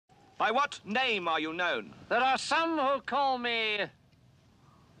By what name are you known? There are some who call me...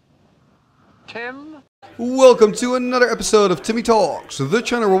 Tim? Welcome to another episode of Timmy Talks, the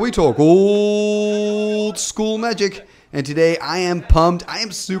channel where we talk old school magic. And today I am pumped. I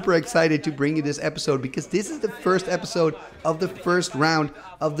am super excited to bring you this episode because this is the first episode of the first round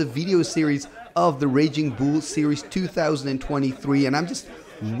of the video series of the Raging Bull Series 2023. And I'm just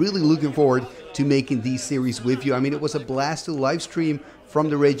really looking forward to making these series with you. I mean, it was a blast to live stream from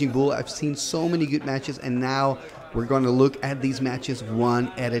the Raging Bull. I've seen so many good matches, and now we're going to look at these matches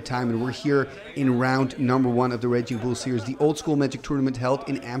one at a time. And we're here in round number 1 of the Raging Bull Series, the old school Magic tournament held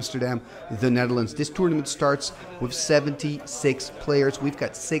in Amsterdam, the Netherlands. This tournament starts with 76 players. We've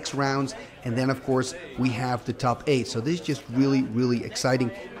got 6 rounds, and then of course we have the top 8. So this is just really exciting.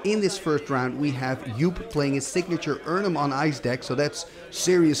 In this first round, we have Joep playing his signature Erhnam on ice deck, so that's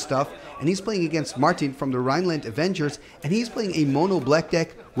serious stuff. And he's playing against Martin from the Rhineland Avengers, and he's playing a mono black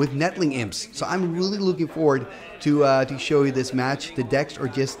deck with Nettling Imps. So I'm really looking forward to show you this match. The decks are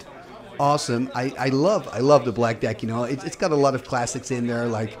just awesome. I love the black deck. You know, it's got a lot of classics in there,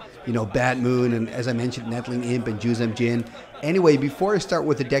 like, you know, Bad Moon, and as I mentioned, Nettling Imp and Juzam Jin. Anyway, before I start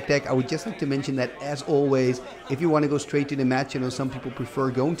with the deck, I would just like to mention that, as always, if you want to go straight to the match, you know, some people prefer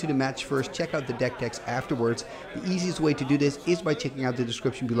going to the match first, check out the deck decks afterwards. The easiest way to do this is by checking out the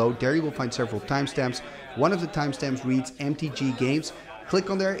description below. There you will find several timestamps. One of the timestamps reads MTG Games. Click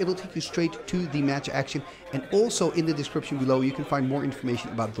on there, it'll take you straight to the match action. And also in the description below, you can find more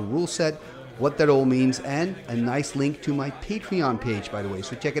information about the rule set, what that all means, and a nice link to my Patreon page, by the way.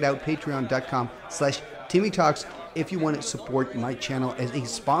 So check it out, patreon.com/TimmyTalks, if you want to support my channel as a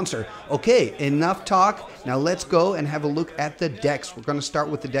sponsor. Okay, enough talk. Now let's go and have a look at the decks. We're going to start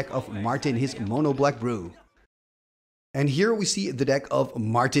with the deck of Martin, his mono black brew. And here we see the deck of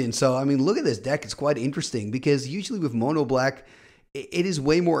Martin. So, I mean, look at this deck. It's quite interesting because usually with mono black, it is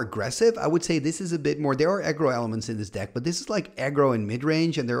way more aggressive. I would say this is a bit more. There are aggro elements in this deck, but this is like aggro and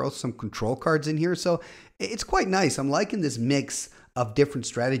mid-range, and there are also some control cards in here. So it's quite nice. I'm liking this mix of different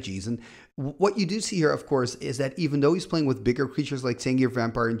strategies. And what you do see here, of course, is that even though he's playing with bigger creatures like Sengir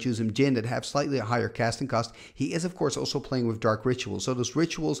Vampire and Juzam Jin that have slightly a higher casting cost, he is, of course, also playing with Dark Rituals. So those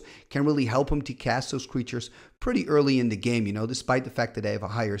rituals can really help him to cast those creatures pretty early in the game, you know, despite the fact that they have a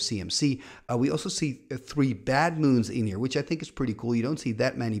higher CMC. We also see 3 Bad Moons in here, which I think is pretty cool. You don't see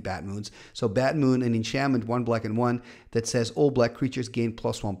that many Bad Moons. So Bad Moon, an enchantment, 1 black and 1, that says all black creatures gain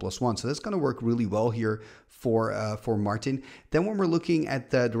 +1/+1. So that's going to work really well here for Martin. Then when we're looking at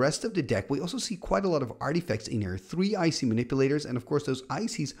the rest of the deck, we also see quite a lot of artifacts in here. 3 Icy Manipulators, and of course those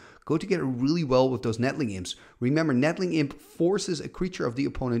Icies go together really well with those Nettling Imps. Remember, Nettling Imp forces a creature of the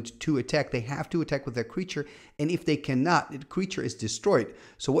opponent to attack. They have to attack with that creature, and if they cannot, the creature is destroyed.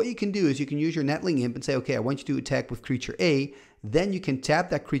 So what you can do is you can use your Nettling Imp and say, okay, I want you to attack with creature A. Then you can tap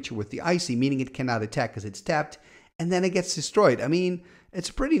that creature with the Icy, meaning it cannot attack because it's tapped, and then it gets destroyed. I mean, it's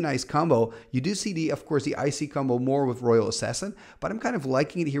a pretty nice combo. You do see, of course, the Icy combo more with Royal Assassin, but I'm kind of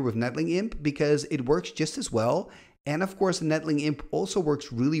liking it here with Nettling Imp because it works just as well. And of course, the Nettling Imp also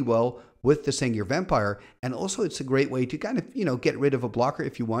works really well with the Sengir Vampire, and also it's a great way to kind of, you know, get rid of a blocker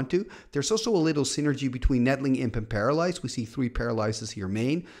if you want to. There's also a little synergy between Nettling Imp and Paralyze. We see 3 Paralyzes here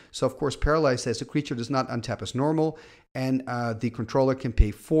main. So of course, Paralyze says the creature does not untap as normal, and the controller can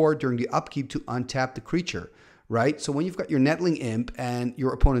pay 4 during the upkeep to untap the creature. Right? So when you've got your Nettling Imp and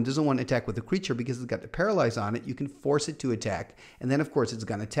your opponent doesn't want to attack with the creature because it's got the Paralyze on it, you can force it to attack. And then, of course, it's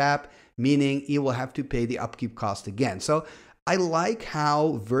going to tap, meaning it will have to pay the upkeep cost again. So I like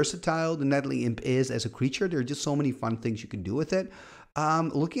how versatile the Nettling Imp is as a creature. There are just so many fun things you can do with it.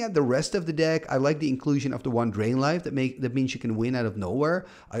 Looking at the rest of the deck, I like the inclusion of the 1 Drain Life. That means you can win out of nowhere.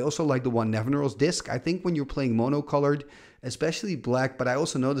 I also like the 1 Nevinyrral's Disc. I think when you're playing monocolored, especially black, but I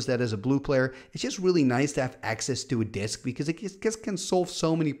also noticed that as a blue player, it's just really nice to have access to a disc because it just can solve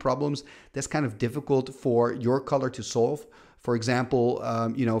so many problems that's kind of difficult for your color to solve. For example,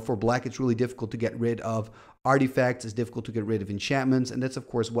 you know, for black, it's really difficult to get rid of artifacts. It's difficult to get rid of enchantments, and that's, of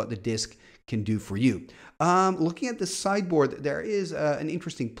course, what the disc can do for you. Looking at the sideboard, there is an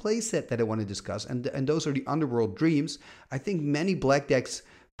interesting play set that I want to discuss, and those are the Underworld Dreams. I think many black decks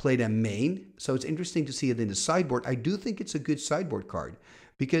play them main, so it's interesting to see it in the sideboard. I do think it's a good sideboard card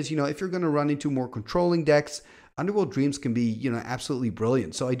because, you know, if you're going to run into more controlling decks, Underworld Dreams can be, you know, absolutely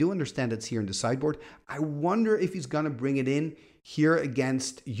brilliant. So I do understand it's here in the sideboard. I wonder if he's going to bring it in here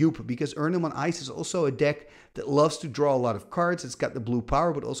against Joep, because Erhnam on Ice is also a deck that loves to draw a lot of cards. It's got the blue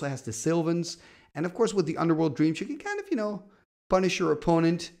power, but also has the Sylvans. And of course, with the Underworld Dreams, you can kind of, you know, punish your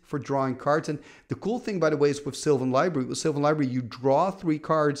opponent for drawing cards. And the cool thing, by the way, is with Sylvan Library. With Sylvan Library, you draw 3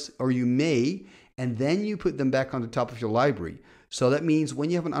 cards, or you may, and then you put them back on the top of your library. So that means when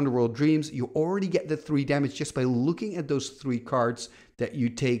you have an Underworld Dreams, you already get the 3 damage just by looking at those 3 cards that you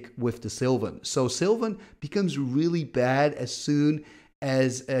take with the Sylvan. So Sylvan becomes really bad as soon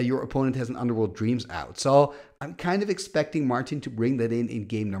as your opponent has an Underworld Dreams out. So I'm kind of expecting Martin to bring that in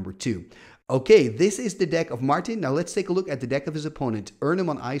game number 2. Okay, this is the deck of Martin. Now let's take a look at the deck of his opponent, Erhnam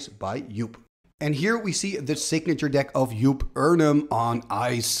on Ice by Joep. And here we see the signature deck of Joep, Erhnam on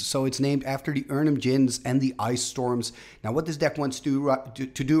Ice. So it's named after the Erhnam Djinns and the Ice Storms. Now what this deck wants to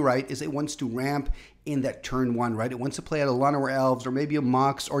do right is it wants to ramp in that turn 1, right? It wants to play out a Llanowar Elves or maybe a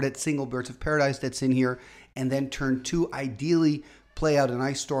Mox or that single Birds of Paradise that's in here. And then turn 2, ideally play out an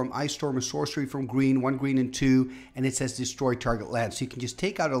Ice Storm. Ice Storm is sorcery from green, 1 green and 2, and it says destroy target land. So you can just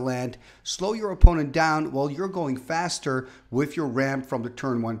take out a land, slow your opponent down while you're going faster with your ramp from the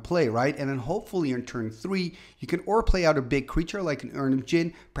turn 1 play, right? And then hopefully in turn 3, you can or play out a big creature like an Erhnam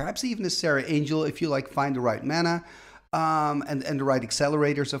Djinn, perhaps even a Serra Angel if you like find the right mana. And the right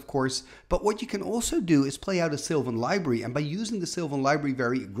accelerators, of course. But what you can also do is play out a Sylvan Library, and by using the Sylvan Library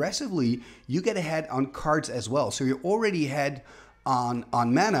very aggressively, you get ahead on cards as well. So you're already ahead on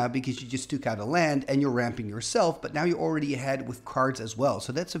mana because you just took out a land and you're ramping yourself, but now you're already ahead with cards as well.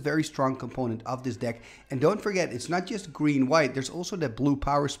 So that's a very strong component of this deck. And don't forget, it's not just green-white, there's also that blue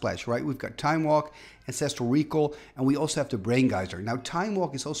power splash, right? We've got Time Walk, Ancestral Recall, and we also have the Brain Geyser. Now Time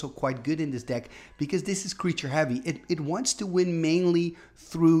Walk is also quite good in this deck because this is creature heavy. It wants to win mainly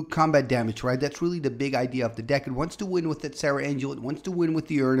through combat damage, right? That's really the big idea of the deck. It wants to win with that Serra Angel, it wants to win with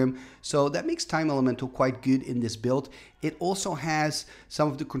the Erhnam, so that makes Time Elemental quite good in this build. It also has some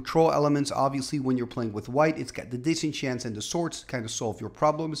of the control elements. Obviously when you're playing with white, it's got the disenchants and the swords to kind of solve your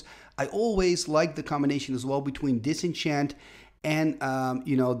problems. I always like the combination as well between disenchant and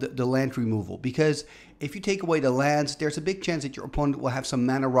you know, the land removal, because if you take away the lands, there's a big chance that your opponent will have some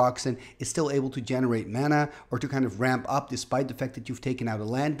mana rocks and is still able to generate mana or to kind of ramp up despite the fact that you've taken out a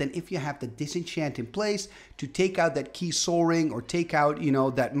land. Then if you have the disenchant in place to take out that key Soul Ring or take out, you know,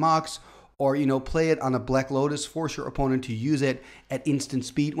 that Mox, or, you know, play it on a Black Lotus, force your opponent to use it at instant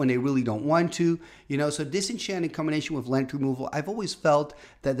speed when they really don't want to, you know. So disenchant in combination with land removal, I've always felt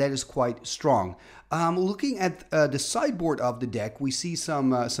that that is quite strong. Looking at the sideboard of the deck, we see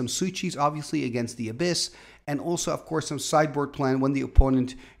some Suchis obviously against the Abyss, and also of course some sideboard plan when the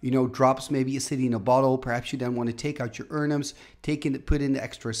opponent, you know, drops maybe a City in a Bottle. Perhaps you then want to take out your Erhnams, put in the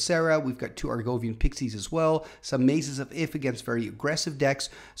extra Serra. We've got 2 Argovian Pixies as well, some Mazes of If against very aggressive decks.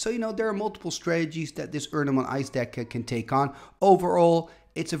 So, you know, there are multiple strategies that this Erhnam on Ice deck can take on. Overall,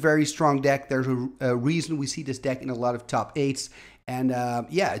 it's a very strong deck. There's a reason we see this deck in a lot of top 8s. And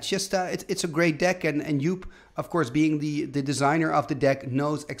yeah, it's just it's a great deck, and Joep, of course, being the designer of the deck,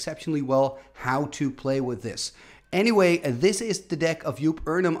 knows exceptionally well how to play with this. Anyway, this is the deck of Joep,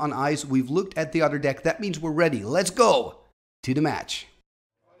 Erhnam on Ice. We've looked at the other deck. That means we're ready. Let's go to the match.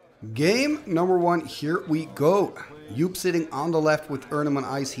 Game number 1, here we go. Joep sitting on the left with Erhnam on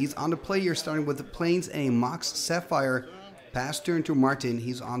Ice. He's on the play here, starting with the Plains and a Mox Sapphire. Pass turn to Martin.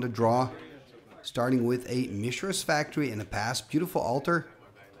 He's on the draw, starting with a Mishra's Factory and a pass. Beautiful altar.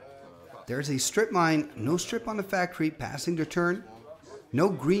 There's a Strip Mine. No strip on the factory. Passing the turn. No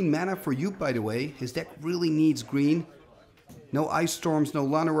green mana for Joep, by the way. His deck really needs green. No Ice Storms. No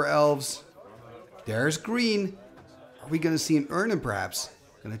Llanowar Elves. There's green. Are we going to see an Erhnam perhaps?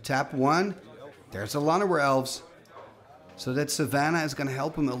 Going to tap 1. There's a Llanowar Elves. So that Savannah is going to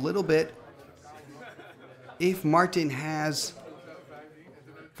help him a little bit. If Martin has,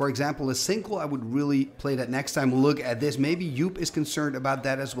 for example, a Sinkhole, I would really play that next time. Look at this. Maybe Joep is concerned about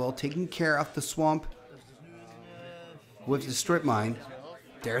that as well. Taking care of the swamp with the Strip Mine.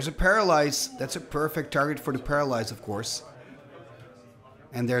 There's a Paralyze. That's a perfect target for the Paralyze, of course.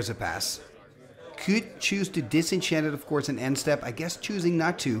 And there's a pass. Could choose to disenchant it, of course, in end step. I guess choosing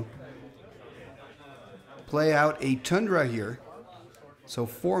not to. Play out a Tundra here. So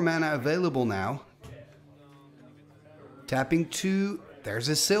 4 mana available now. Tapping 2. There's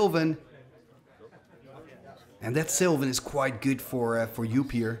a Sylvan. And that Sylvan is quite good for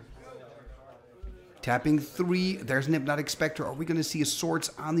Joep here. Tapping 3. There's an Hypnotic Spectre. Are we going to see a Swords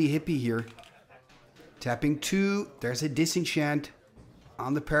on the Hippie here? Tapping 2. There's a Disenchant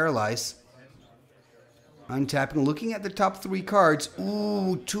on the Paralyze. Untapping. Looking at the top 3 cards.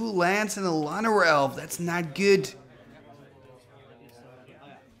 Ooh, 2 lands and a Llanowar Elf. That's not good.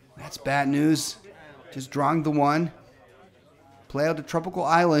 That's bad news. Just drawing the 1. Play out the Tropical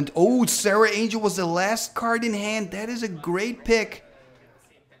Island. Oh, Serra Angel was the last card in hand. That is a great pick.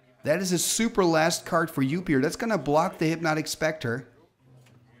 That is a super last card for Joep here. That's going to block the Hypnotic Spectre.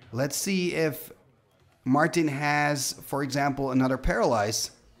 Let's see if Martin has, for example, another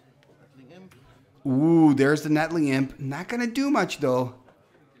Paralyze. Ooh, there's the Nettling Imp. Not going to do much, though.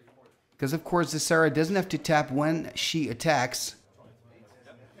 Because, of course, the Sarah doesn't have to tap when she attacks.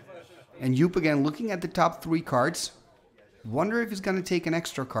 And Joep again looking at the top 3 cards. Wonder if he's going to take an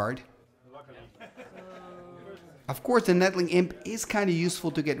extra card. Of course, the Nettling Imp is kind of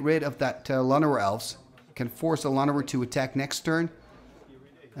useful to get rid of that Llanowar Elves. Can force a Llanowar to attack next turn.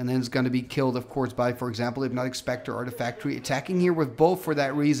 And then it's going to be killed, of course, by, for example, Hypnotic Spectre or the Factory. Attacking here with both for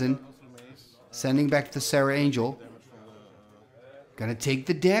that reason. Sending back the Sarah Angel. Gonna take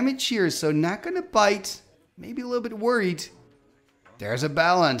the damage here, so not gonna bite. Maybe a little bit worried. There's a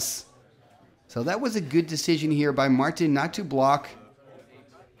balance. So that was a good decision here by Martin not to block.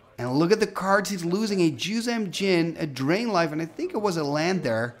 And look at the cards he's losing. A Juzam Jin, a Drain Life, and I think it was a land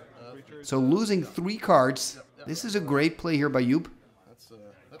there. So losing 3 cards. This is a great play here by Joep.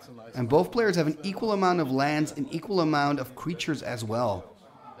 And both players have an equal amount of lands, an equal amount of creatures as well.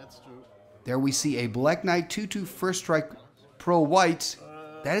 There we see a Black Knight 2/2 first strike pro white.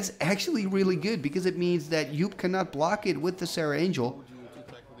 That is actually really good because it means that Joep cannot block it with the Sarah Angel.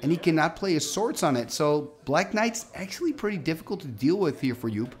 And he cannot play his swords on it. So Black Knight's actually pretty difficult to deal with here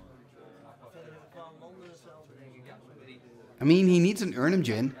for Joep. I mean, he needs an Erhnam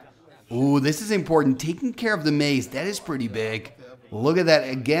Jin. Ooh, this is important. Taking care of the maze, that is pretty big. Look at that,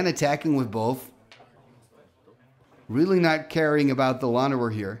 again attacking with both. Really not caring about the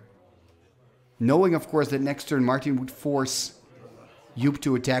Llanowar here. Knowing, of course, that next turn Martin would force Joep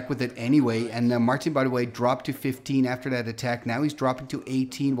to attack with it anyway. And Martin, by the way, dropped to 15 after that attack. Now he's dropping to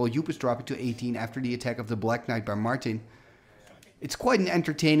 18, while Joep is dropping to 18 after the attack of the Black Knight by Martin. It's quite an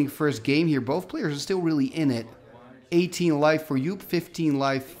entertaining first game here. Both players are still really in it. 18 life for Joep, 15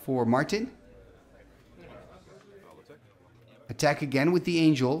 life for Martin. Attack again with the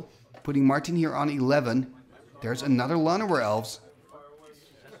Angel, putting Martin here on 11. There's another Llanowar Elves.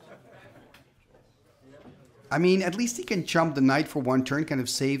 I mean, at least he can jump the Knight for 1 turn, kind of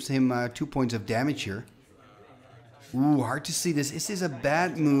saves him 2 points of damage here. Ooh, hard to see this. This is a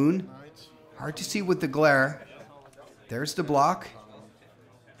bad moon. Hard to see with the glare. There's the block.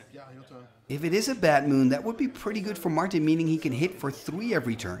 If it is a bad moon, that would be pretty good for Martin, meaning he can hit for 3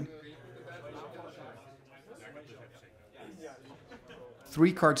 every turn.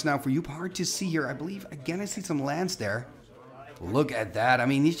 3 cards now for Joep. Hard to see here. I believe, again, I see some lands there. Look at that. I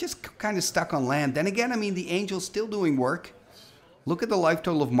mean, he's just kind of stuck on land. Then again, I mean, the Angel's still doing work. Look at the life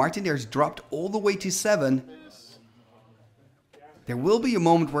total of Martin there. He's dropped all the way to 7. There will be a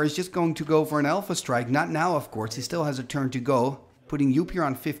moment where he's just going to go for an Alpha Strike. Not now, of course. He still has a turn to go. Putting Joep here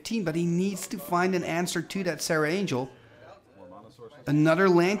on 15, but he needs to find an answer to that Sarah Angel. Another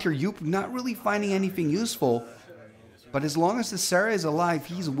land here. Joep not really finding anything useful. But as long as the Sarah is alive,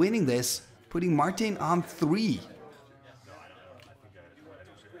 he's winning this. Putting Martin on 3.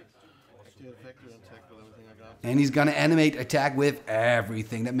 And he's going to animate attack with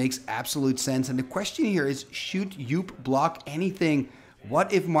everything. That makes absolute sense. And the question here is, should Joep block anything?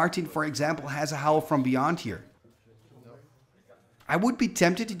 What if Martin, for example, has a Howl from Beyond here? I would be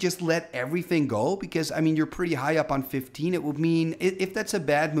tempted to just let everything go because, I mean, you're pretty high up on 15. It would mean, if that's a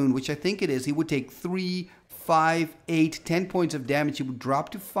bad moon, which I think it is, he would take 3, 5, 8, 10 points of damage. He would drop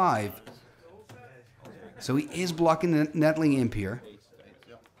to 5. So he is blocking the Nettling Imp here,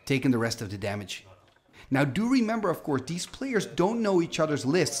 taking the rest of the damage. Now, do remember, of course, these players don't know each other's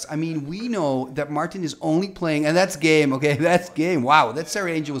lists. I mean, we know that Martin is only playing, and that's game, okay? That's game. Wow, that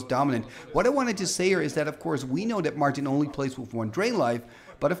Sarah Angel was dominant. What I wanted to say here is that, of course, we know that Martin only plays with 1 Drain Life,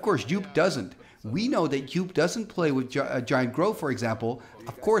 but, of course, Joep doesn't. We know that Joep doesn't play with Giant Grove, for example.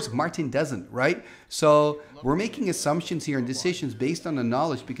 Of course, Martin doesn't, right? So we're making assumptions here and decisions based on the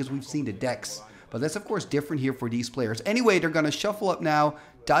knowledge because we've seen the decks. But that's, of course, different here for these players. Anyway, they're going to shuffle up now,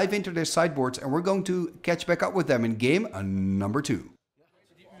 dive into their sideboards, and we're going to catch back up with them in game number 2.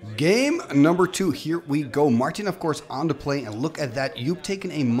 Game number 2, here we go. Martin, of course, on the play, and look at that. Joep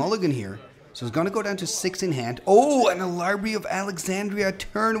taking a mulligan here. So it's going to go down to 6 in hand. Oh, and a Library of Alexandria,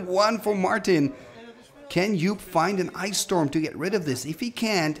 turn 1 for Martin. Can Joep find an Ice Storm to get rid of this? If he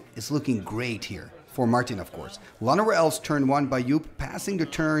can't, it's looking great here. For Martin, of course. Llanowar Elves, turn 1 by Joep, passing the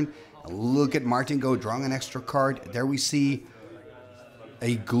turn. Look at Martin go, drawing an extra card. There we see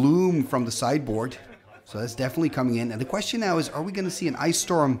a Gloom from the sideboard. So that's definitely coming in. And the question now is, are we going to see an Ice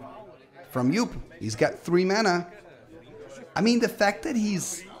Storm from Joep? He's got 3 mana. I mean, the fact that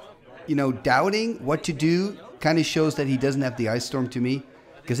he's, you know, doubting what to do kind of shows that he doesn't have the Ice Storm to me.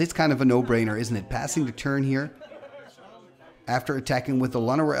 Because it's kind of a no-brainer, isn't it? Passing the turn here. After attacking with the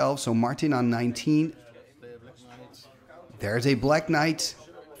Llanowar Elf. So Martin on 19. There's a Black Knight.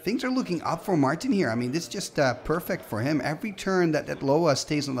 things are looking up for Martin here. I mean, this is just perfect for him. Every turn that Loa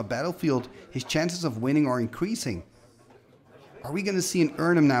stays on the battlefield, his chances of winning are increasing. Are we going to see an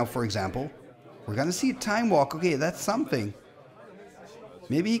Erhnam now, for example? We're going to see a Time Walk. Okay, that's something.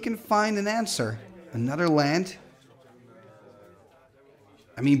 Maybe he can find an answer. Another land.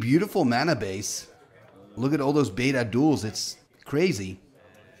 I mean, beautiful mana base. Look at all those beta duels. It's crazy.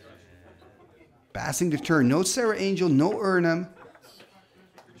 Passing the turn. No Sarah Angel, no Erhnam.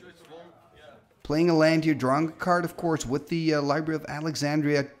 Playing a land here. Drawing a card, of course, with the Library of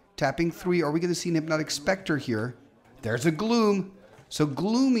Alexandria. Tapping 3. Are we going to see an Hypnotic Spectre here? There's a Gloom. So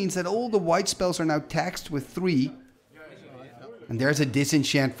Gloom means that all the white spells are now taxed with 3. And there's a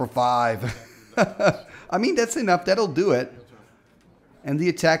Disenchant for 5. I mean, that's enough. That'll do it. And the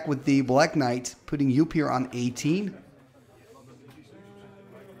attack with the Black Knight, putting Joep here on 18.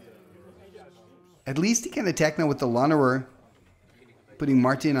 At least he can attack now with the Lonnerer, putting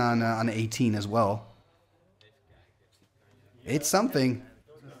Martin on 18 as well. It's something.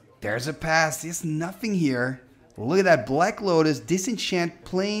 There's a pass. There's nothing here. Look at that Black Lotus, Disenchant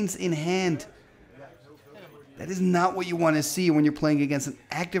Plains in hand. That is not what you want to see when you're playing against an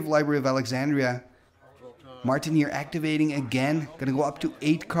active Library of Alexandria. Martin here activating again. Gonna go up to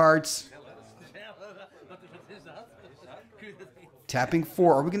 8 cards. Tapping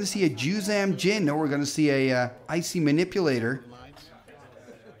 4. Are we going to see a Juzam Jin? No, we're going to see a Icy Manipulator.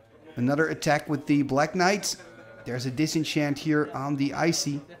 Another attack with the Black Knight. There's a Disenchant here on the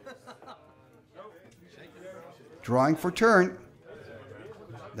Icy. Drawing for turn.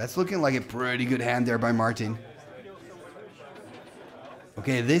 That's looking like a pretty good hand there by Martin.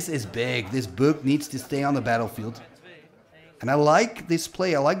 Okay, this is big. This book needs to stay on the battlefield. And I like this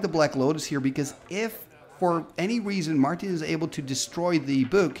play. I like the Black Lotus here because if for any reason Martin is able to destroy the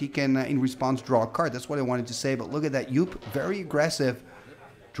book, he can, in response, draw a card. That's what I wanted to say. But look at that. Joep, very aggressive.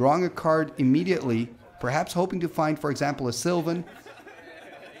 Drawing a card immediately. Perhaps hoping to find, for example, a Sylvan.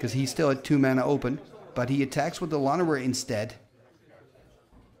 Because he's still at 2 mana open. But he attacks with the Lonnerer instead.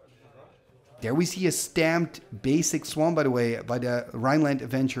 There we see a stamped basic Swan, by the way, by the Rhineland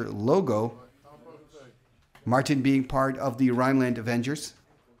Avenger logo. Martin being part of the Rhineland Avengers.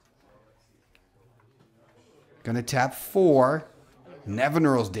 Gonna tap 4.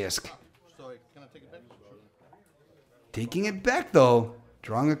 Nevinyrral's Disc. Taking it back though.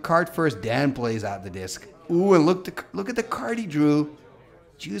 Drawing a card first, Dan plays out the disc. Ooh, and look at the card he drew.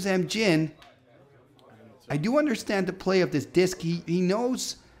 Juzam Jin. I do understand the play of this disc. He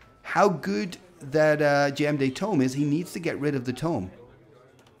knows how good that JMD Tome is. He needs to get rid of the Tome.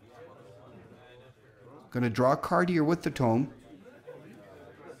 Gonna draw a card here with the Tome.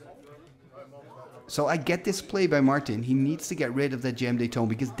 So I get this play by Martin. He needs to get rid of that JMD Tome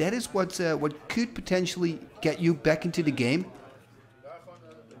because that is what could potentially get you back into the game.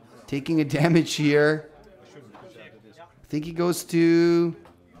 Taking a damage here. I think he goes to...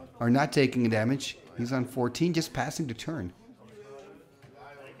 Or not taking a damage. He's on 14, just passing the turn.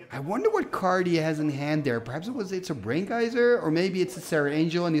 I wonder what card he has in hand there. Perhaps it's a Brain Geyser, or maybe it's a Sarah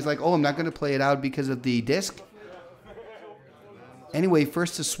Angel, and he's like, oh, I'm not going to play it out because of the disc. Anyway,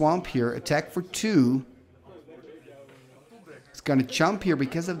 first a Swamp here. Attack for 2. It's going to chump here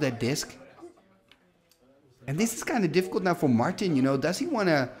because of that disc. And this is kind of difficult now for Martin, you know. Does he want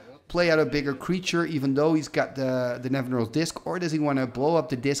to play out a bigger creature even though he's got the Nevinyrral's Disc? Or does he want to blow up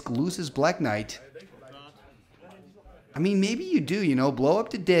the disc, lose his Black Knight? I mean, maybe you do, you know. Blow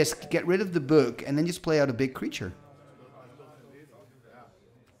up the disc, get rid of the book, and then just play out a big creature.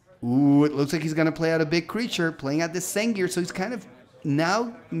 Ooh, it looks like he's going to play out a big creature, playing out the Sengir. So he's kind of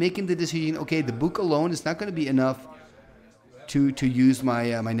now making the decision, okay, the book alone is not going to be enough to use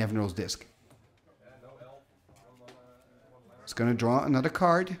my my Nevinyrral's Disc. It's going to draw another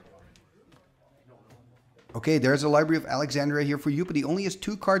card. Okay, there's a Library of Alexandria here for you, but he only has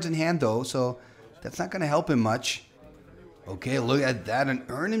 2 cards in hand, though, so that's not going to help him much. Okay, look at that, an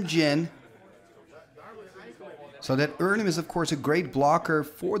Erhnam Jin. So that Erhnam is, of course, a great blocker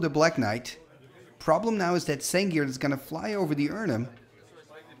for the Black Knight. Problem now is that Sengir is going to fly over the Erhnam.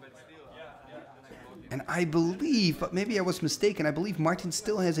 And I believe, but maybe I was mistaken, I believe Martin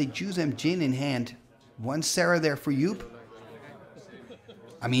still has a Juzam Jin in hand. 1 Sarah there for Joep.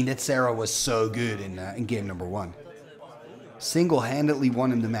 I mean, that Sarah was so good in game number 1. Single-handedly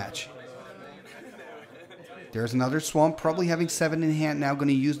won him the match. There's another Swamp, probably having 7 in hand now. Going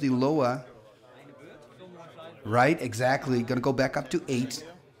to use the Loa. Right, exactly. Going to go back up to 8.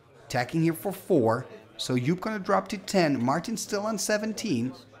 Attacking here for 4. So Joep going to drop to 10. Martin's still on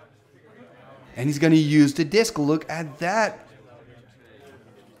 17. And he's going to use the disc. Look at that.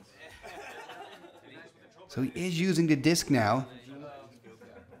 So he is using the disc now.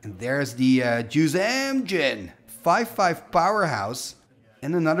 There's the Juzam 5/5 powerhouse.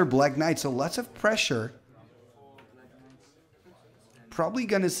 And another Black Knight. So lots of pressure. Probably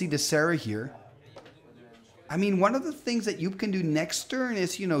going to see the Sarah here. I mean, one of the things that you can do next turn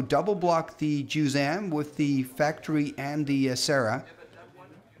is, you know, double block the Juzam with the factory and the Sarah.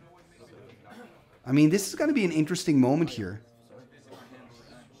 I mean, this is going to be an interesting moment here.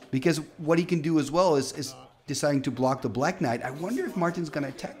 Because what he can do as well is deciding to block the Black Knight. I wonder if Martin's going to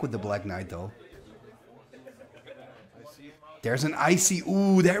attack with the Black Knight, though. There's an icy.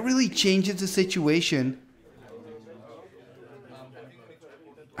 Ooh, that really changes the situation.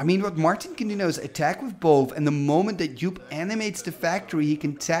 I mean, what Martin can do now is attack with both, and the moment that Joep animates the factory, he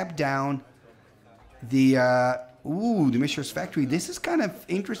can tap down the the Mishra's factory. This is kind of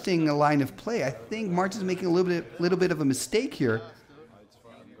interesting a line of play. I think Martin's making a little bit of a mistake here,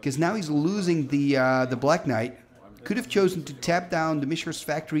 because now he's losing the Black Knight. Could have chosen to tap down the Mishra's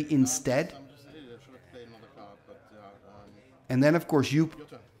factory instead, and then of course Joep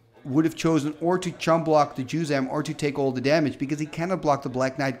would have chosen or to chump block the Juzam or to take all the damage, because he cannot block the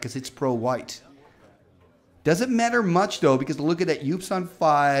Black Knight because it's pro-white. Doesn't matter much though, because look at that, Joep's on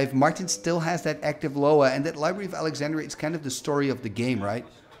 5, Martin still has that active Loa, and that Library of Alexandria is kind of the story of the game, right?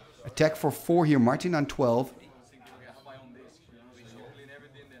 Attack for 4 here, Martin on 12.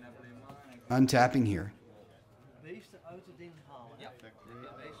 Untapping here.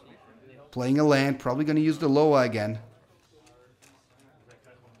 Playing a land, probably going to use the Loa again.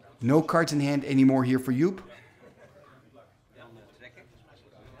 No cards in hand anymore here for Joep.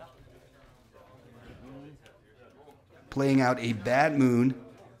 Playing out a Bad Moon.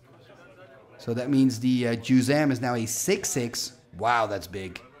 So that means the Juzam is now a 6/6. Wow, that's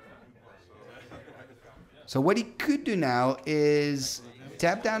big. So what he could do now is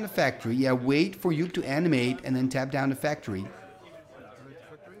tap down the factory. Yeah, wait for Joep to animate and then tap down the factory.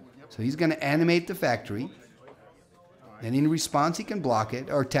 So he's going to animate the factory. And in response, he can block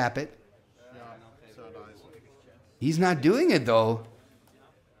it or tap it. He's not doing it, though.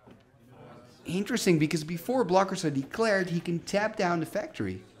 Interesting, because before blockers are declared, he can tap down the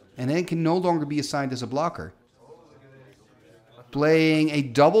factory. And then it can no longer be assigned as a blocker. Playing a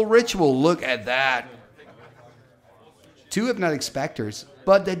double ritual. Look at that. 2 Hypnotic Spectres.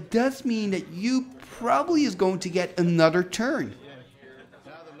 But that does mean that Joep probably is going to get another turn.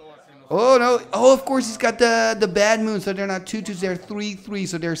 Oh, no. Oh, of course, he's got the Bad Moon, so they're not 2/2s, they're 3/3,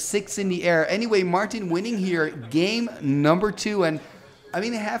 so they're 6 in the air. Anyway, Martin winning here, game number 2. And, I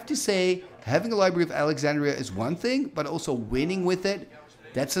mean, I have to say, having a Library of Alexandria is one thing, but also winning with it,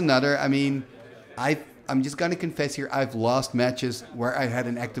 that's another. I mean, I'm just going to confess here, I've lost matches where I had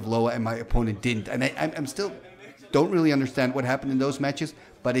an active Loa and my opponent didn't. And I'm still don't really understand what happened in those matches,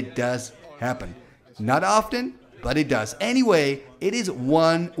 but it does happen. Not often, but it does. Anyway, it is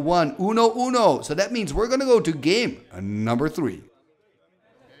 1-1. Uno. So that means we're going to go to game number 3.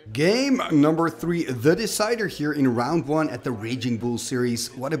 Game number 3, the decider here in round 1 at the Raging Bull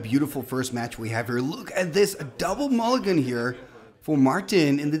series. What a beautiful first match we have here. Look at this, a double mulligan here for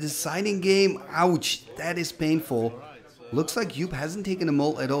Martin in the deciding game. Ouch, that is painful. Looks like Joep hasn't taken a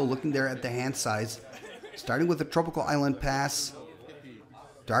mull at all, looking there at the hand size. Starting with the Tropical Island pass.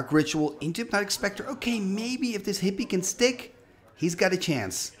 Dark Ritual into Hypnotic Spectre. Okay, maybe if this hippie can stick, he's got a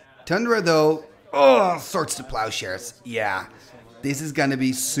chance. Tundra though, oh, Swords to Plowshares. Yeah, this is gonna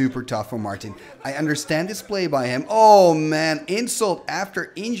be super tough for Martin. I understand this play by him. Oh man, insult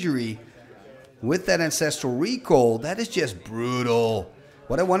after injury with that Ancestral Recall. That is just brutal.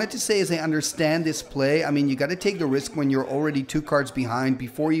 What I wanted to say is I understand this play. I mean, you got to take the risk when you're already 2 cards behind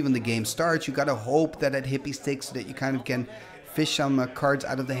before even the game starts. You got to hope that that hippie sticks so that you kind of can fish some cards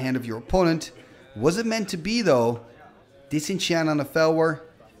out of the hand of your opponent. Was it meant to be though? Disenchant on a Felwar.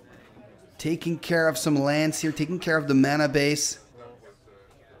 Taking care of some lands here. Taking care of the mana base.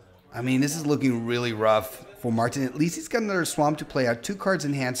 I mean, this is looking really rough for Martin. At least he's got another Swamp to play out. 2 cards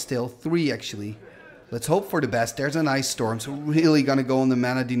in hand still. 3 actually. Let's hope for the best. There's an Ice Storm. So really going to go on the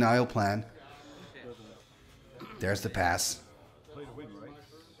mana denial plan. There's the pass.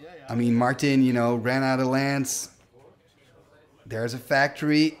 I mean, Martin, you know, ran out of lands. There's a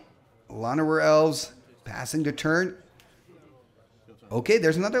factory. Llanowar Elves. Passing the turn. Okay,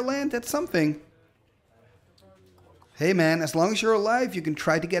 there's another land. That's something. Hey, man, as long as you're alive, you can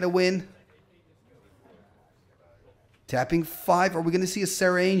try to get a win. Tapping 5. Are we going to see a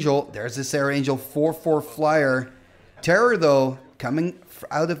Serra Angel? There's a Serra Angel 4/4 flyer. Terror, though, coming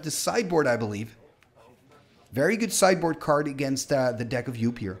out of the sideboard, I believe. Very good sideboard card against the deck of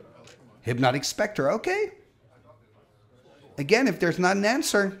Joep here. Hypnotic Spectre. Okay. Again, if there's not an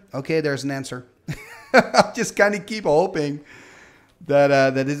answer. Okay, there's an answer. I'll just kind of keep hoping.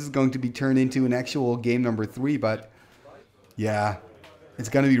 that this is going to be turned into an actual game number 3, but yeah, it's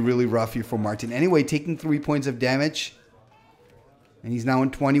going to be really rough here for Martin. Anyway, taking 3 points of damage, and he's now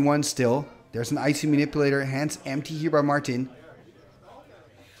on 21 still. There's an Icy Manipulator, hands empty here by Martin.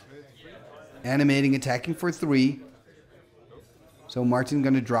 Animating, attacking for 3. So Martin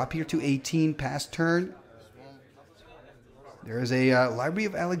going to drop here to 18 past turn. There is a Library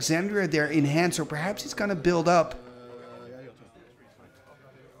of Alexandria there in hand, so perhaps he's going to build up.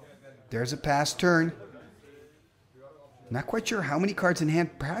 There's a past turn. Not quite sure how many cards in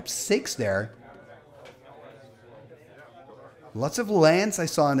hand, perhaps 6 there. Lots of lands I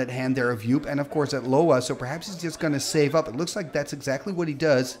saw in that hand there of Joep, and of course at Loa, so perhaps he's just going to save up. It looks like that's exactly what he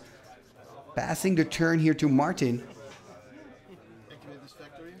does. Passing the turn here to Martin.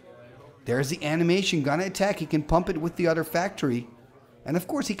 There's the animation, gonna attack. He can pump it with the other factory. And of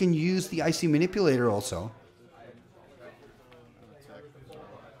course he can use the Icy Manipulator also.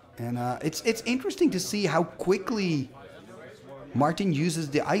 And it's interesting to see how quickly Martin uses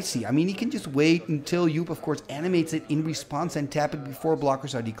the Icy. I mean, he can just wait until Joep, of course, animates it in response and tap it before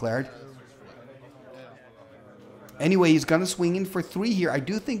blockers are declared. Anyway, he's gonna swing in for 3 here. I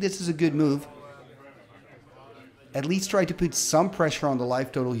do think this is a good move. At least try to put some pressure on the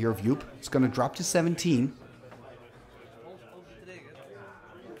life total here of Joep. It's going to drop to 17.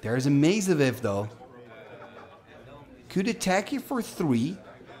 There's a Maze of If though. Could attack here for 3.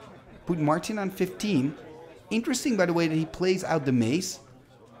 Put Martin on 15. Interesting, by the way, that he plays out the Maze.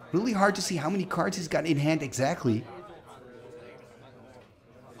 Really hard to see how many cards he's got in hand exactly.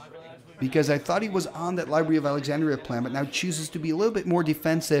 Because I thought he was on that Library of Alexandria plan, but now chooses to be a little bit more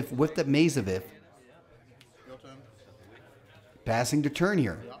defensive with that Maze of If. Passing the turn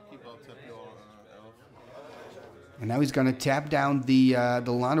here. And now he's going to tap down the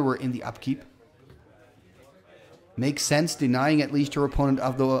Landower in the upkeep. Makes sense, denying at least your opponent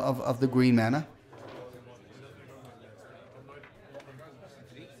of the green mana.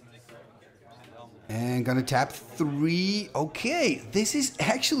 And going to tap 3. Okay, this is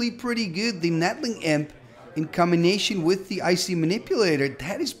actually pretty good. The Nettling Imp in combination with the Icy Manipulator,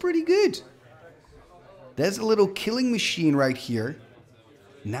 that is pretty good. There's a little killing machine right here.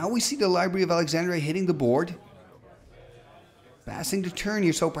 Now we see the Library of Alexandria hitting the board. Passing the turn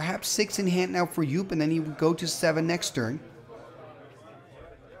here, so perhaps 6 in hand now for Joep, and then he would go to 7 next turn.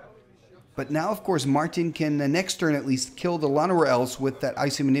 But now, of course, Martin can, next turn at least, kill the Llanowar Elves with that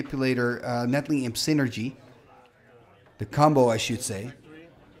Icy Manipulator Nettling Imp synergy. The combo, I should say.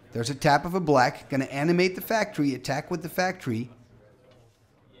 There's a tap of a black, gonna animate the factory, attack with the factory.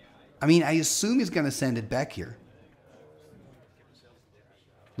 I mean, I assume he's going to send it back here.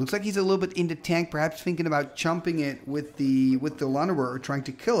 Looks like he's a little bit in the tank, perhaps thinking about chumping it with the Llanowar or trying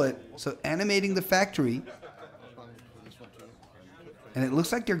to kill it. So animating the factory. And it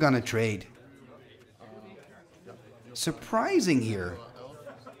looks like they're going to trade. Surprising here.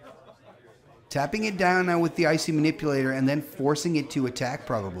 Tapping it down now with the Icy Manipulator and then forcing it to attack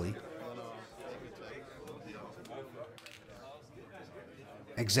probably.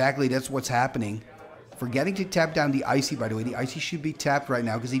 Exactly, that's what's happening. Forgetting to tap down the Icy, by the way. The Icy should be tapped right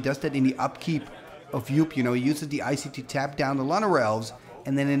now because he does that in the upkeep of Joep. You know, he uses the Icy to tap down the Llanowar Elves.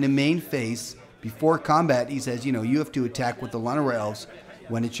 And then in the main phase, before combat, he says, you know, you have to attack with the Llanowar Elves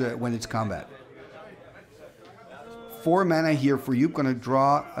when it's combat. 4 mana here for Joep. Going to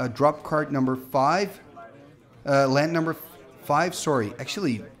draw a drop card number 5. Land number 5, sorry.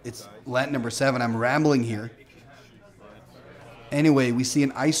 Actually, it's land number 7. I'm rambling here. Anyway, we see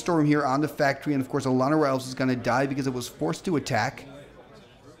an Ice Storm here on the factory, and of course a Llanowar Elves is going to die because it was forced to attack.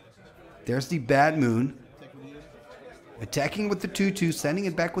 There's the Bad Moon. Attacking with the 2/2, sending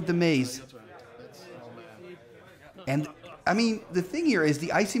it back with the Maze. And, I mean, the thing here is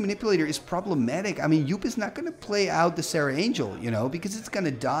the Icy Manipulator is problematic. I mean, Joep is not going to play out the Serra Angel, you know, because it's going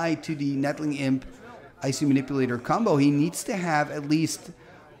to die to the Nettling Imp Icy Manipulator combo. He needs to have at least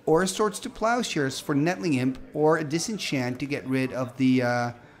or Swords to Plowshares for Nettling Imp, or a Disenchant to get rid of the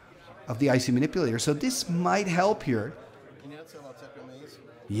Icy Manipulator. So this might help here.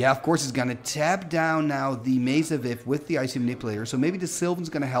 Yeah, of course, he's going to tap down now the Maze of If with the Icy Manipulator. So maybe the Sylvan's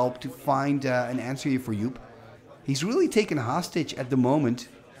going to help to find an answer here for Joep. He's really taken hostage at the moment.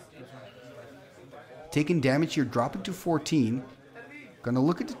 Taking damage here, dropping to 14. Going to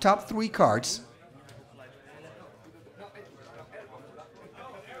look at the top 3 cards.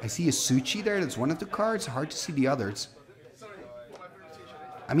 I see a Suchi there. That's one of the cards. Hard to see the others.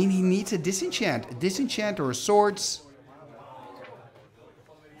 I mean, he needs a Disenchant. A Disenchant or a Swords.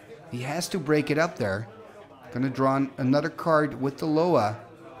 He has to break it up there. Gonna draw another card with the Loa.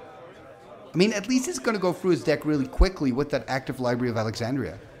 I mean, at least he's going to go through his deck really quickly with that active Library of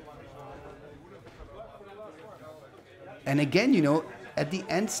Alexandria. And again, you know, at the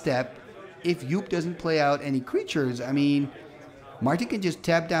end step, if Joep doesn't play out any creatures, I mean, Martin can just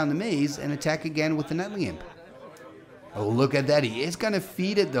tap down the maze and attack again with the Nettling Imp. Oh, look at that. He is going to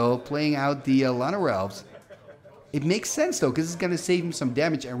feed it, though, playing out the Llanowar Elves. It makes sense, though, because it's going to save him some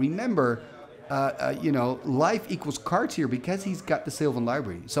damage. And remember, you know, life equals cards here because he's got the Sylvan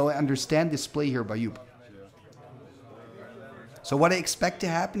Library. So I understand this play here by Joep. So what I expect to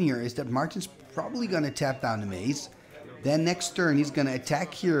happen here is that Martin's probably going to tap down the maze. Then next turn, he's going to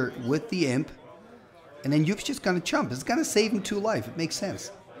attack here with the Imp. And then Joep's just going to chump. It's going to save him 2 life. It makes sense.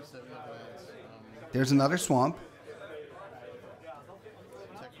 There's another Swamp.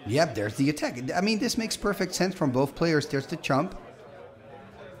 Yep, there's the attack. I mean, this makes perfect sense from both players. There's the chump.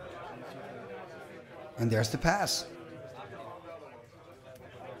 And there's the pass.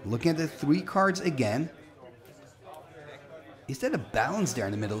 Looking at the 3 cards again. Is that a balance there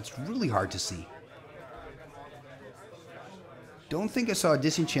in the middle? It's really hard to see. Don't think I saw a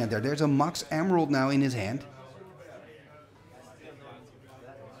disenchant there. There's a Mox Emerald now in his hand.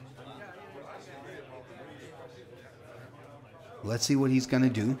 Let's see what he's going to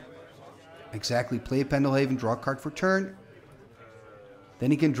do. Exactly. Play a Pendelhaven, draw a card for turn.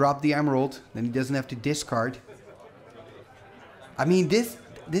 Then he can drop the Emerald. Then he doesn't have to discard. I mean, this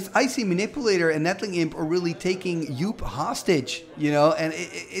Icy Manipulator and Nettling Imp are really taking Joep hostage, you know, and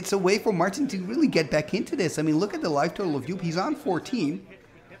it's a way for Martin to really get back into this. I mean, look at the life total of Joep. He's on 14.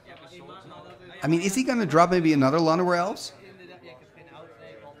 I mean, is he going to drop maybe another Llanowar Elves?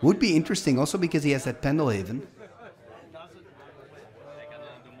 Would be interesting, also because he has that Pendelhaven.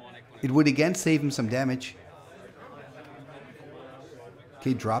 It would again save him some damage.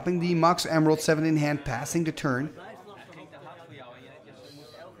 Okay, dropping the Mox Emerald, 7 in hand, passing the turn.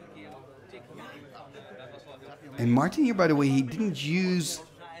 And Martin here, by the way, he didn't use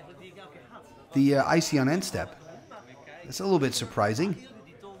the Icy on end step. That's a little bit surprising.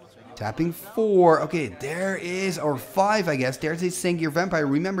 Tapping 4. Okay, there is, or 5, I guess. There's a Sengir Vampire.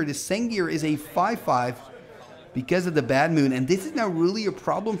 Remember, the Sengir is a 5/5 because of the Bad Moon. And this is now really a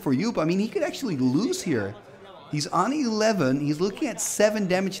problem for Joep. I mean, he could actually lose here. He's on 11. He's looking at 7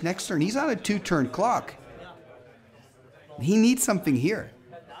 damage next turn. He's on a 2-turn clock. He needs something here.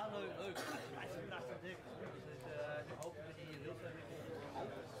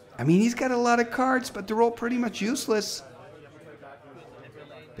 I mean, he's got a lot of cards, but they're all pretty much useless.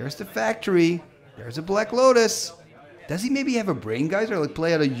 There's the Factory. There's a Black Lotus. Does he maybe have a Brain Geyser? Like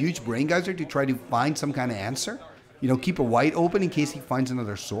play out a huge Brain Geyser to try to find some kind of answer? You know, keep a white open in case he finds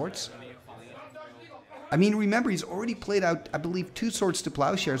another Swords? I mean, remember, he's already played out, I believe, 2 Swords to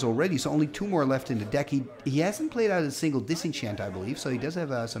Plowshares already, so only 2 more left in the deck. He hasn't played out a single Disenchant, I believe, so he does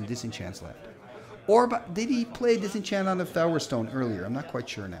have some Disenchants left. Or did he play Disenchant on the Flowerstone earlier? I'm not quite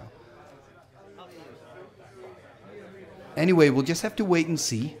sure now. Anyway, we'll just have to wait and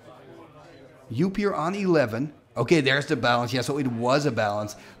see. Joep here on 11. Okay, there's the balance. Yeah, so it was a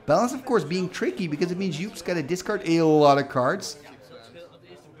balance. Balance, of course, being tricky because it means Joep's got to discard a lot of cards.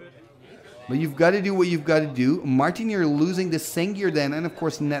 But you've got to do what you've got to do. Martin, you're losing the Sengir then, and of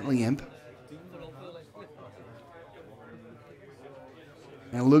course, Nettling Imp.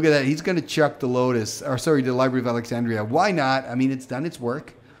 And look at that. He's going to chuck the Lotus. Or sorry, the Library of Alexandria. Why not? I mean, it's done its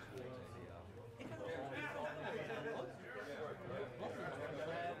work.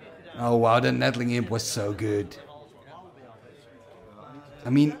 Oh, wow. The Nettling Imp was so good. I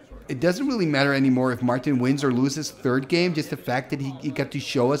mean, it doesn't really matter anymore if Martin wins or loses third game. Just the fact that he got to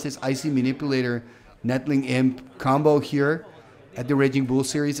show us his Icy Manipulator, Nettling Imp combo here at the Raging Bull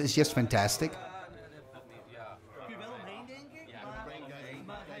series is just fantastic.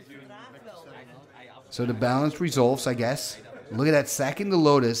 So the balance resolves, I guess. Look at that, sacking the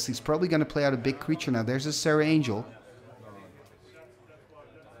Lotus. He's probably going to play out a big creature now. There's a Serra Angel.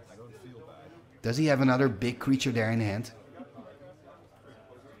 Does he have another big creature there in hand?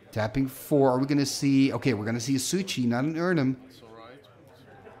 Tapping 4. Are we going to see... Okay, we're going to see a Suchi, not an Erhnam.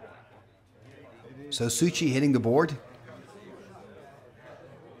 So Suchi hitting the board.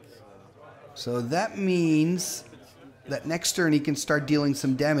 So that means that next turn he can start dealing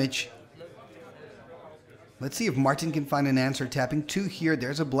some damage. Let's see if Martin can find an answer. Tapping 2 here.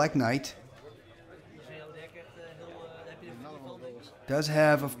 There's a Black Knight. Does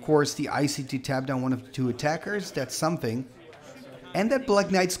have, of course, the Icy to tap down one of the 2 attackers. That's something. And that Black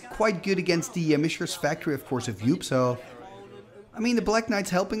Knight's quite good against the Mishra's Factory, of course, of Joep. So, I mean, the Black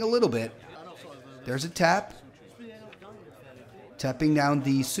Knight's helping a little bit. There's a tap. Tapping down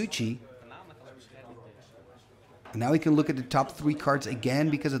the Suchi. And now we can look at the top 3 cards again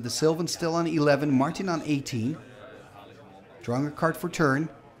because of the Sylvan still on 11, Martin on 18. Drawing a card for turn.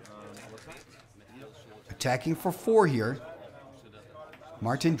 Attacking for 4 here.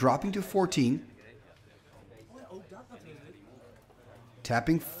 Martin dropping to 14.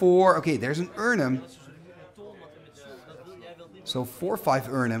 Tapping 4. Okay, there's an Erhnam. So 4/5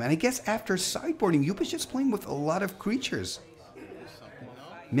 Erhnam. And I guess after sideboarding, Joep is just playing with a lot of creatures.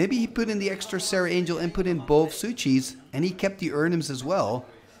 Maybe he put in the extra Sarah Angel and put in both Suchis, and he kept the Erhnams as well.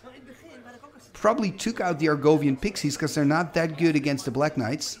 Probably took out the Argovian Pixies because they're not that good against the Black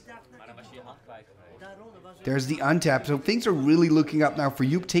Knights. There's the untap. So things are really looking up now for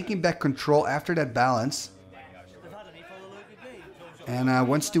Joep, taking back control after that balance. And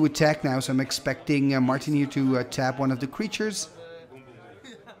wants to attack now, so I'm expecting Martin here to tap one of the creatures.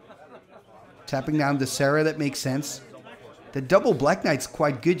 Tapping down the Sarah, that makes sense. The double Black Knight's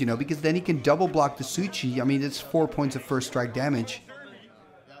quite good, you know, because then he can double block the Suchi. I mean, it's 4 points of first strike damage.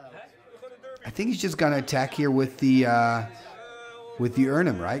 I think he's just gonna attack here with the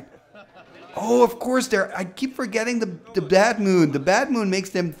Erhnam, right? Oh, of course, I keep forgetting the Bad Moon. The Bad Moon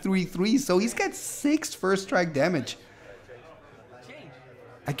makes them 3/3, so he's got 6 first strike damage.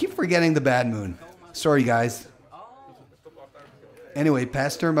 I keep forgetting the Bad Moon. Sorry, guys. Anyway,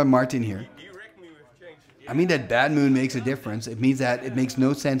 pass turn by Martin here. I mean, that Bad Moon makes a difference. It means that it makes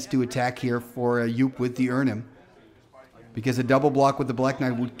no sense to attack here for Joep with the Erhnam, because a double block with the Black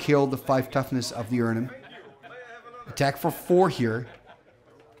Knight would kill the 5 toughness of the Erhnam. Attack for 4 here.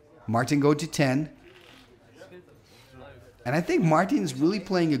 Martin go to 10. And I think Martin's really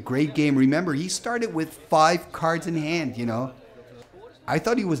playing a great game. Remember, he started with 5 cards in hand, you know. I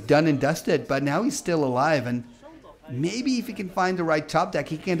thought he was done and dusted, but now he's still alive. And maybe if he can find the right top deck,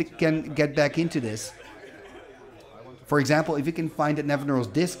 he can get back into this. For example, if he can find a Nevinyrral's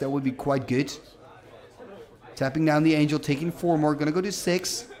Disc, that would be quite good. Tapping down the Angel, taking 4 more, gonna go to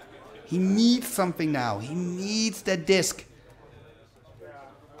 6. He needs something now. He needs that disc.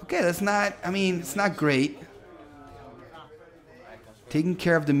 Okay, that's not, I mean, it's not great. Taking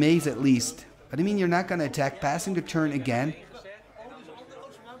care of the maze at least. But I mean, you're not gonna attack, passing the turn again.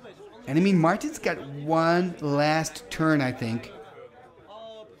 And I mean, Martin's got one last turn, I think.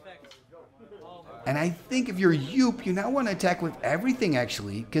 And I think if you're Joep, you now want to attack with everything,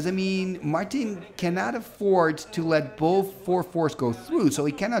 actually. Because, I mean, Martin cannot afford to let both 4/4s go through. So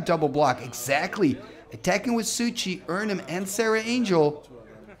he cannot double block. Exactly. Attacking with Suchi, Erhnam, and Sarah Angel.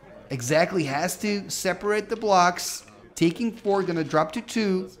 Exactly. Has to separate the blocks. Taking 4, going to drop to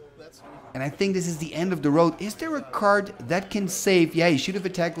 2. And I think this is the end of the road. Is there a card that can save? Yeah, he should have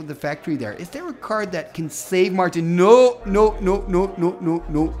attacked with the factory there. Is there a card that can save Martin? No, no, no, no, no, no,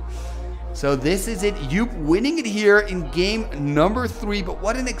 no. So this is it. Joep winning it here in game number 3. But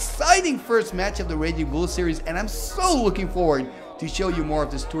what an exciting first match of the Raging Bull series. And I'm so looking forward to show you more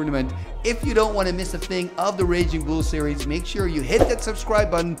of this tournament. If you don't want to miss a thing of the Raging Bull series, make sure you hit that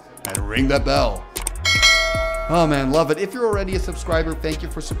subscribe button and ring that bell. Oh man, love it. If you're already a subscriber, thank you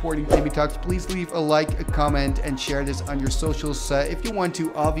for supporting Timmy Talks. Please leave a like, a comment, and share this on your socials if you want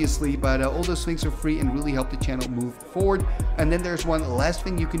to, obviously. But all those things are free and really help the channel move forward. And then there's one last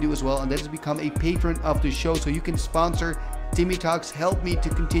thing you can do as well, and that is become a patron of the show. So you can sponsor Timmy Talks, help me to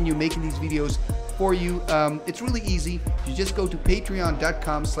continue making these videos for you. It's really easy. You just go to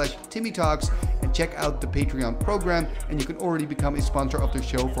patreon.com/Timmy Talks and check out the Patreon program, and you can already become a sponsor of the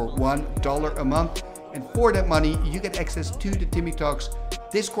show for $1 a month. And for that money, you get access to the Timmy Talks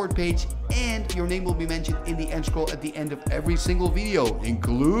Discord page, and your name will be mentioned in the end scroll at the end of every single video,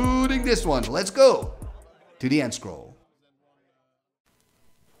 including this one. Let's go to the end scroll.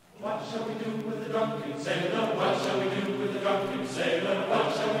 What shall we do with the drunken sailor? What shall we do with the drunken sailor?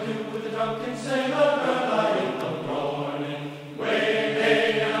 What shall we do with the drunken sailor? Early in the morning, way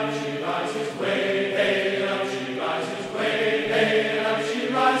hey, and up she rises, way hey, and up she rises, way hey, and up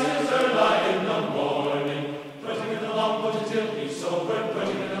she rises, early in the morning. Putting in the longboat until he's sober,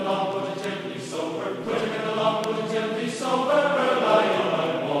 putting in the longboat until he's sober, putting in the longboat until he's sober, early in the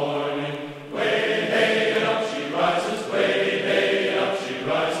morning, way hey, and up she rises.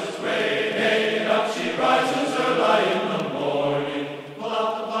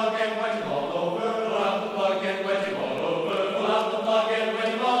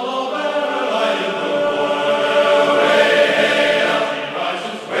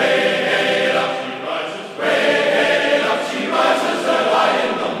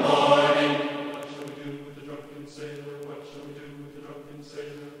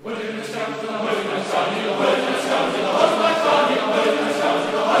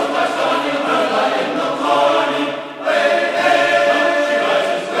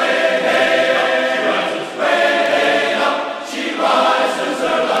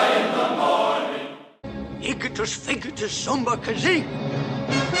 Zumba Kazee.